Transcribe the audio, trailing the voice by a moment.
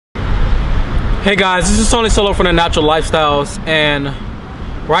Hey guys, this is Tony Solo from The Natural Lifestyles, and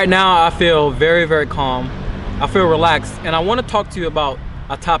right now I feel very calm. I feel relaxed, and I want to talk to you about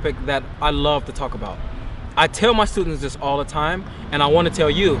a topic that I love to talk about. I tell my students this all the time, and I want to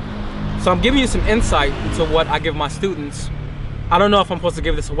tell you. So I'm giving you some insight into what I give my students. I don't know if I'm supposed to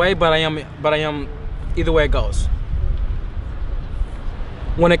give this away, but I am either way it goes.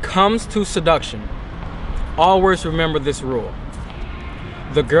 When it comes to seduction, always remember this rule.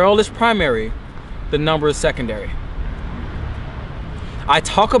 The girl is primary, the number is secondary. I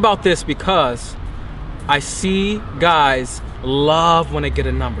talk about this because I see guys love when they get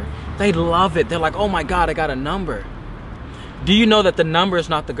a number. They love it. They're like, oh my God, I got a number. Do you know that the number is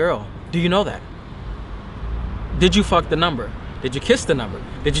not the girl? Do you know that? Did you fuck the number? Did you kiss the number?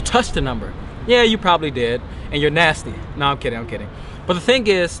 Did you touch the number? Yeah, you probably did, and you're nasty. No, I'm kidding. But the thing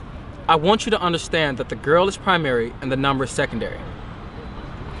is, I want you to understand that the girl is primary and the number is secondary.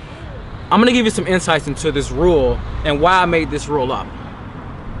 I'm gonna give you some insights into this rule and why I made this rule up.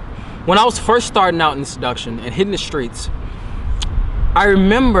 When I was first starting out in seduction and hitting the streets, I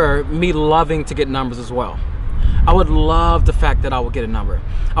remember me loving to get numbers as well. I would love the fact that I would get a number.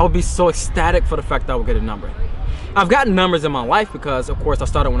 I would be so ecstatic for the fact that I would get a number. I've gotten numbers in my life because, of course, I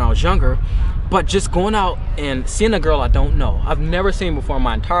started when I was younger, but just going out and seeing a girl I don't know, I've never seen before in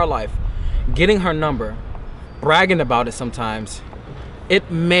my entire life, getting her number, bragging about it sometimes, it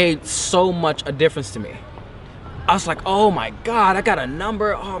made so much a difference to me. I was like, oh my God, I got a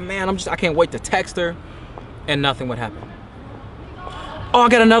number. Oh man, I can't wait to text her, and nothing would happen. Oh, I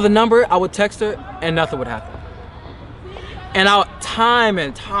got another number. I would text her and nothing would happen. And time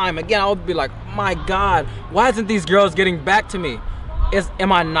and time again, I would be like, my God, why isn't these girls getting back to me?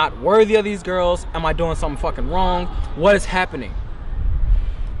 Am I not worthy of these girls? Am I doing something fucking wrong? What is happening?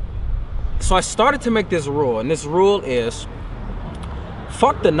 So I started to make this rule, and this rule is,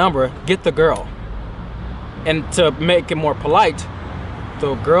 fuck the number, get the girl. And to make it more polite,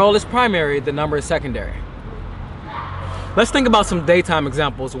 the girl is primary, the number is secondary. Let's think about some daytime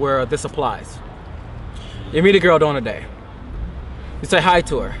examples where this applies. You meet a girl during the day. You say hi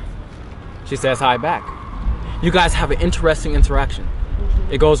to her. She says hi back. You guys have an interesting interaction.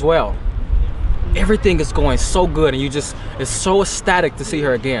 It goes well. Everything is going so good, and it's so ecstatic to see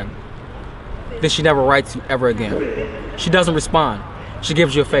her again. Then she never writes you ever again. She doesn't respond. She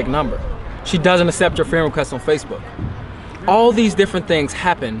gives you a fake number. She doesn't accept your friend request on Facebook. All these different things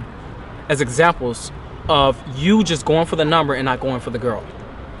happen as examples of you just going for the number and not going for the girl.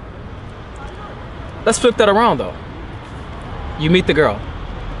 Let's flip that around though. You meet the girl.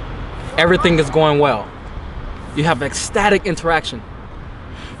 Everything is going well. You have ecstatic interaction.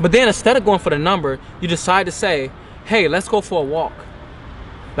 But then instead of going for the number, you decide to say, hey, let's go for a walk.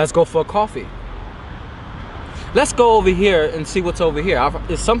 Let's go for a coffee. Let's go over here and see what's over here.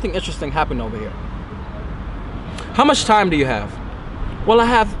 There's something interesting happening over here. How much time do you have? Well, I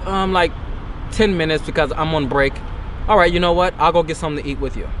have like 10 minutes because I'm on break. All right, you know what? I'll go get something to eat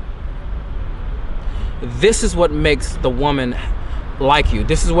with you. This is what makes the woman like you.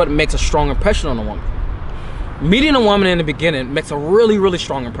 This is what makes a strong impression on a woman. Meeting a woman in the beginning makes a really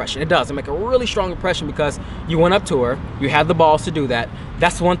strong impression. It does. It makes a really strong impression because you went up to her, you had the balls to do that.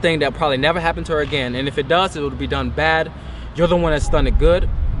 That's one thing that probably never happened to her again. And if it does, it will be done bad. You're the one that's done it good.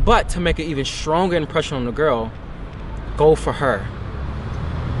 But to make an even stronger impression on the girl, go for her.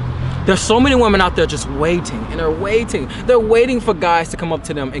 There's so many women out there just waiting, and they're waiting. They're waiting for guys to come up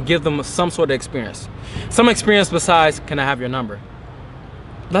to them and give them some sort of experience. Some experience besides, can I have your number?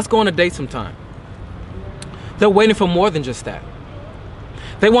 Let's go on a date sometime. They're waiting for more than just that.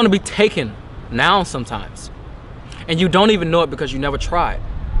 They want to be taken now sometimes. And you don't even know it because you never tried.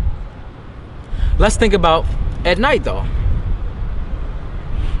 Let's think about at night though.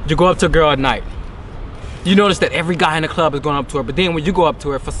 You go up to a girl at night. You notice that every guy in the club is going up to her, but then when you go up to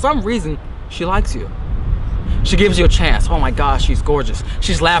her, for some reason, she likes you. She gives you a chance. Oh my gosh, she's gorgeous.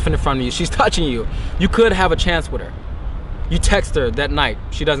 She's laughing in front of you. She's touching you. You could have a chance with her. You text her that night.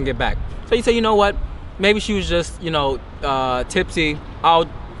 She doesn't get back. So you say, you know what? Maybe she was just, tipsy. I'll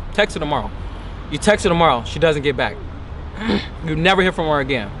text her tomorrow. You text her tomorrow. She doesn't get back. You never hear from her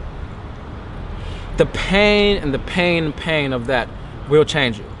again. The pain and the pain of that will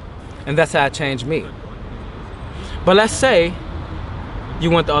change you. And that's how it changed me. But let's say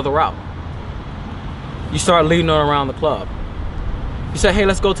you went the other route. You start leading her around the club. You say, hey,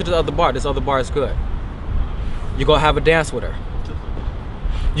 let's go to this other bar. This other bar is good. You go have a dance with her.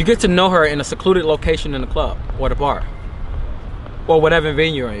 You get to know her in a secluded location in the club or the bar or whatever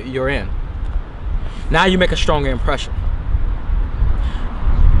venue you're in. Now you make a stronger impression.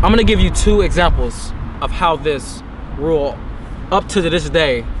 I'm gonna give you two examples of how this rule up to this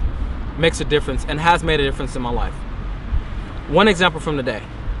day makes a difference and has made a difference in my life. One example from the day.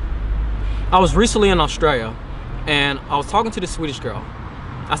 I was recently in Australia and I was talking to this Swedish girl.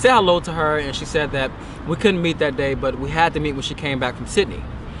 I said hello to her and she said that we couldn't meet that day, but we had to meet when she came back from Sydney.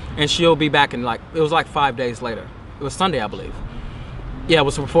 And she'll be back in it was like 5 days later. It was Sunday, I believe. Yeah, it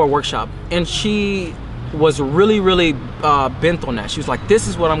was before a workshop. And she was really, really bent on that. She was like, this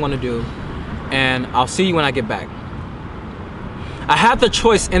is what I'm gonna do and I'll see you when I get back. I had the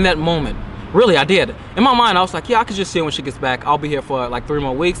choice in that moment. Really, I did. In my mind, I was like, yeah, I could just see her when she gets back. I'll be here for like 3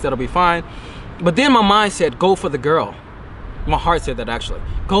 more weeks. That'll be fine. But then my mind said, go for the girl. My heart said that actually.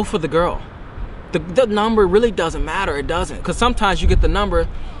 Go for the girl. The number really doesn't matter. It doesn't. Because sometimes you get the number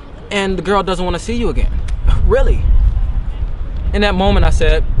and the girl doesn't want to see you again. Really. In that moment, I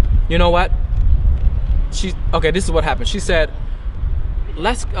said, you know what? Okay, this is what happened. She said,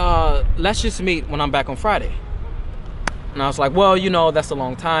 let's just meet when I'm back on Friday. And I was like, well, you know, that's a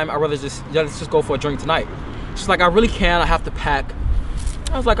long time. I'd rather let's just go for a drink tonight. She's like, I really can't. I have to pack.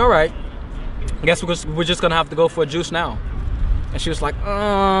 I was like, all right. I guess we're just gonna have to go for a juice now. And she was like,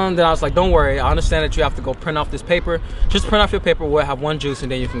 then I was like, don't worry. I understand that you have to go print off this paper. Just print off your paper. We'll have one juice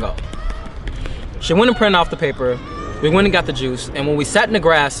and then you can go. She went and printed off the paper. We went and got the juice. And when we sat in the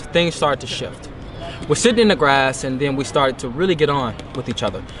grass, things started to shift. We're sitting in the grass and then we started to really get on with each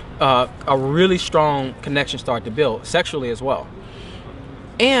other. A really strong connection started to build, sexually as well.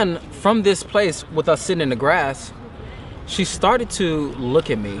 And from this place, with us sitting in the grass, she started to look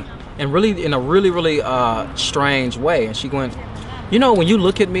at me and really, in a really, really strange way. And she went, you know, when you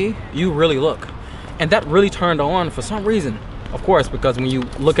look at me, you really look. And that really turned on for some reason. Of course, because when you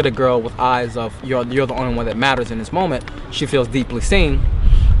look at a girl with eyes of you're the only one that matters in this moment, she feels deeply seen.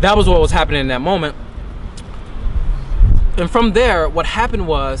 That was what was happening in that moment. And from there, what happened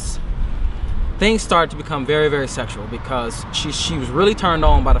was things started to become very, very sexual because she was really turned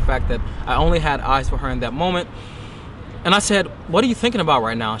on by the fact that I only had eyes for her in that moment. And I said, what are you thinking about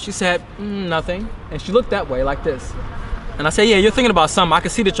right now? She said, nothing. And she looked that way, like this. And I said, yeah, you're thinking about something. I can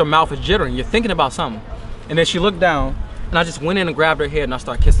see that your mouth is jittering. You're thinking about something. And then she looked down, and I just went in and grabbed her head, and I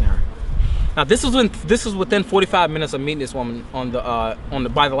started kissing her. Now, this was within 45 minutes of meeting this woman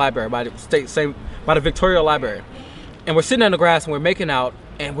by the library, by the Victoria Library. And we're sitting in the grass, and we're making out,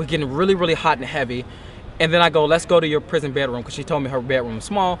 and we're getting really, really hot and heavy. And then I go, let's go to your prison bedroom, because she told me her bedroom was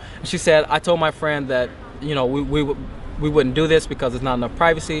small. And she said, I told my friend that, you know, we wouldn't do this because there's not enough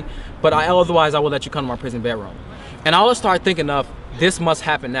privacy, but otherwise I will let you come to my prison bedroom. And I will start thinking of, this must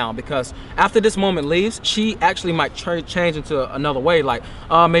happen now, because after this moment leaves, she actually might change into another way, like,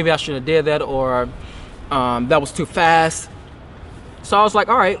 maybe I shouldn't have did that, or that was too fast. So I was like,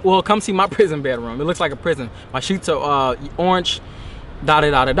 all right, well, come see my prison bedroom. It looks like a prison. My sheets are orange,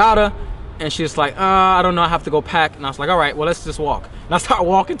 da-da-da-da-da. And she's like, I don't know, I have to go pack. And I was like, all right, well, let's just walk. And I started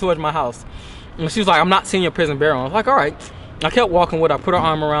walking towards my house. And she was like, I'm not seeing your prison bedroom. I was like, all right. I kept walking with her. I put her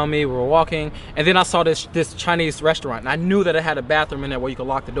arm around me. We were walking. And then I saw this Chinese restaurant. And I knew that it had a bathroom in there where you could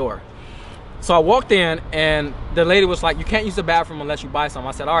lock the door. So I walked in, and the lady was like, you can't use the bathroom unless you buy some.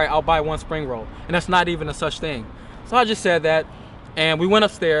 I said, all right, I'll buy one spring roll. And that's not even a such thing. So I just said that. And we went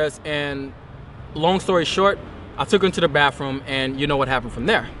upstairs. And long story short, I took her into the bathroom. And you know what happened from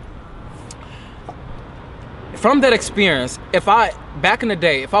there. From that experience, back in the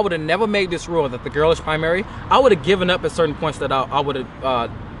day, if I would have never made this rule that the girl is primary, I would have given up at certain points that I would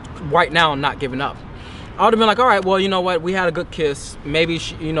have, right now, not given up. I would have been like, all right, well, you know what? We had a good kiss. Maybe,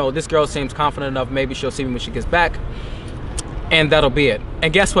 this girl seems confident enough. Maybe she'll see me when she gets back. And that'll be it.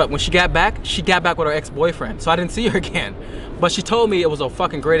 And guess what? When she got back with her ex-boyfriend. So I didn't see her again. But she told me it was a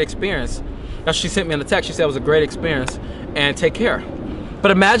fucking great experience. That's she sent me in the text. She said it was a great experience. And take care. But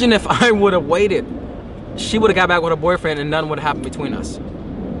imagine if I would have waited. She would have got back with her boyfriend and nothing would have happened between us.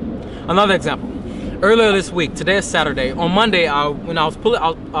 Another example. Earlier this week, today is Saturday. On Monday, when I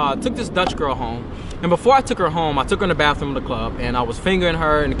took this Dutch girl home. And before I took her home, I took her in the bathroom of the club. And I was fingering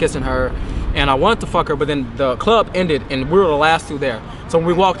her and kissing her. And I wanted to fuck her, but then the club ended and we were the last two there. So when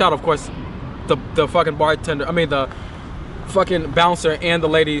we walked out, of course, the fucking the fucking bouncer and the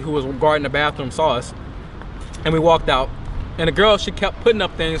lady who was guarding the bathroom saw us. And we walked out. And the girl, she kept putting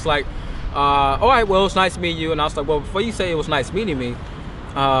up things like, all right, well, it's nice meeting you. And I was like, well, before you say it was nice meeting me,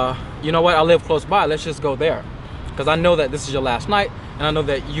 you know what? I live close by. Let's just go there. Because I know that this is your last night. And I know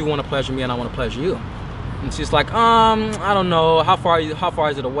that you want to pleasure me and I want to pleasure you. And she's like, I don't know. How far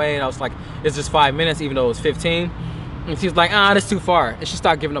is it away? And I was like, it's just 5 minutes, even though it was 15. And she's like, that's too far. And she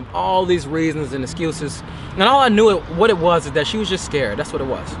started giving up all these reasons and excuses. And all I knew what it was is that she was just scared. That's what it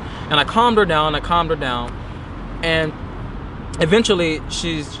was. And I calmed her down. And eventually,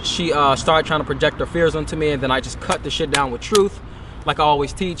 she started trying to project her fears onto me, and then I just cut the shit down with truth. like I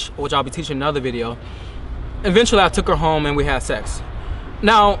always teach, which I'll be teaching in another video. Eventually I took her home and we had sex.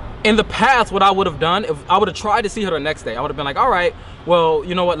 Now, in the past, what I would have done, if I would have tried to see her the next day, I would have been like, all right, well,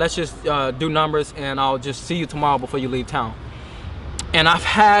 you know what, let's just do numbers and I'll just see you tomorrow before you leave town. And I've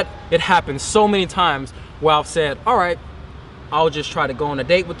had it happen so many times where I've said, all right, I'll just try to go on a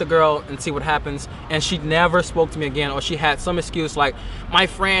date with the girl and see what happens. And she never spoke to me again, or she had some excuse like, my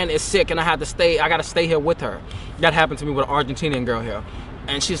friend is sick and I gotta stay here with her. That happened to me with an Argentinian girl here.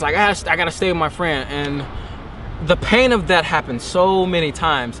 And she's like, I gotta stay with my friend. And the pain of that happened so many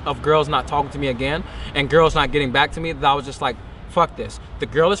times, of girls not talking to me again and girls not getting back to me, that I was just like, fuck this. The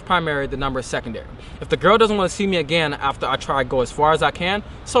girl is primary, the number is secondary. If the girl doesn't want to see me again after I try to go as far as I can,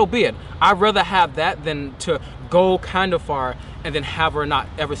 so be it. I'd rather have that than to go kind of far and then have her not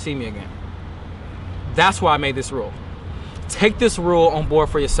ever see me again. That's why I made this rule. Take this rule on board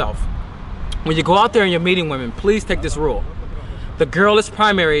for yourself. When you go out there and you're meeting women, please take this rule. The girl is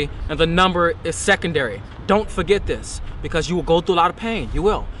primary and the number is secondary. Don't forget this, because you will go through a lot of pain. You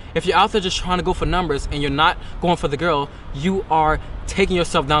will. If you're out there just trying to go for numbers and you're not going for the girl, you are taking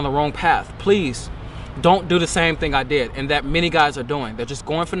yourself down the wrong path. Please don't do the same thing I did and that many guys are doing. They're just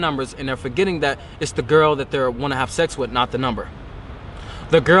going for numbers and they're forgetting that it's the girl that they want to have sex with, not the number.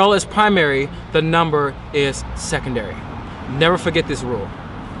 The girl is primary, the number is secondary. Never forget this rule.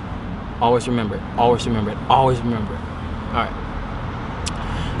 Always remember it, always remember it, always remember it. All right.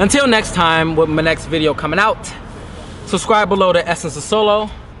 Until next time, with my next video coming out, subscribe below to Essence of Solo,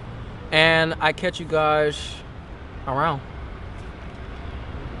 and I catch you guys around.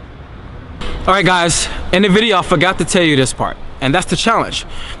 All right, guys, in the video, I forgot to tell you this part, and that's the challenge.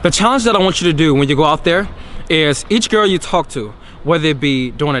 The challenge that I want you to do when you go out there is each girl you talk to, whether it be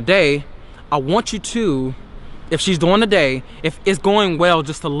during a day, I want you to, if she's doing a day, if it's going well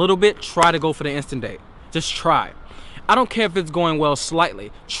just a little bit, try to go for the instant date. Just try. I don't care if it's going well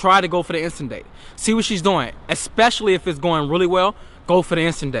slightly. Try to go for the instant date. See what she's doing. Especially if it's going really well, go for the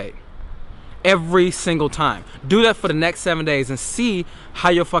instant date. Every single time. Do that for the next 7 days and see how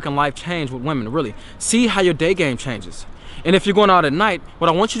your fucking life changes with women, really. See how your day game changes. And if you're going out at night, what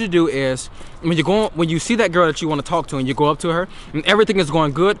I want you to do is, when you see that girl that you want to talk to and you go up to her and everything is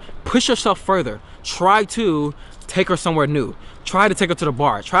going good, push yourself further. Try to take her somewhere new. Try to take her to the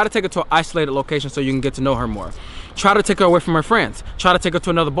bar. Try to take her to an isolated location so you can get to know her more. Try to take her away from her friends. Try to take her to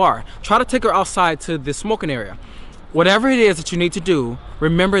another bar. Try to take her outside to the smoking area. Whatever it is that you need to do,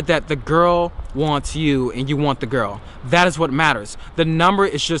 remember that the girl wants you and you want the girl. That is what matters. The number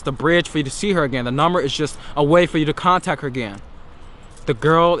is just a bridge for you to see her again. The number is just a way for you to contact her again. The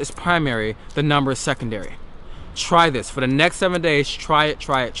girl is primary, the number is secondary. Try this for the next 7 days. Try it,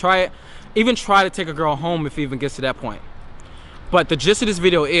 try it, try it. Even try to take a girl home if it even gets to that point. But the gist of this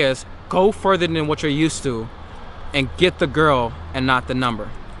video is, go further than what you're used to and get the girl and not the number.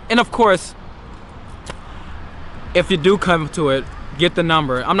 And of course, if you do come to it, get the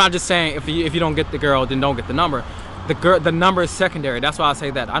number. I'm not just saying if you don't get the girl, then don't get the number. The number is secondary. That's why I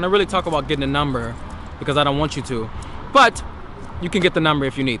say that. I don't really talk about getting a number because I don't want you to. But you can get the number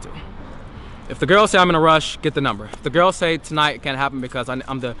if you need to. If the girl say I'm in a rush, get the number. If the girl say tonight it can't happen because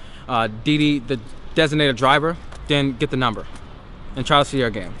I'm the DD, the designated driver, then get the number and try to see her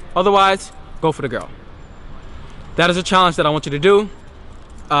again. Otherwise, go for the girl. That is a challenge that I want you to do.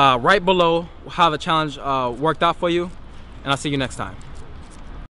 Right below how the challenge worked out for you, and I'll see you next time.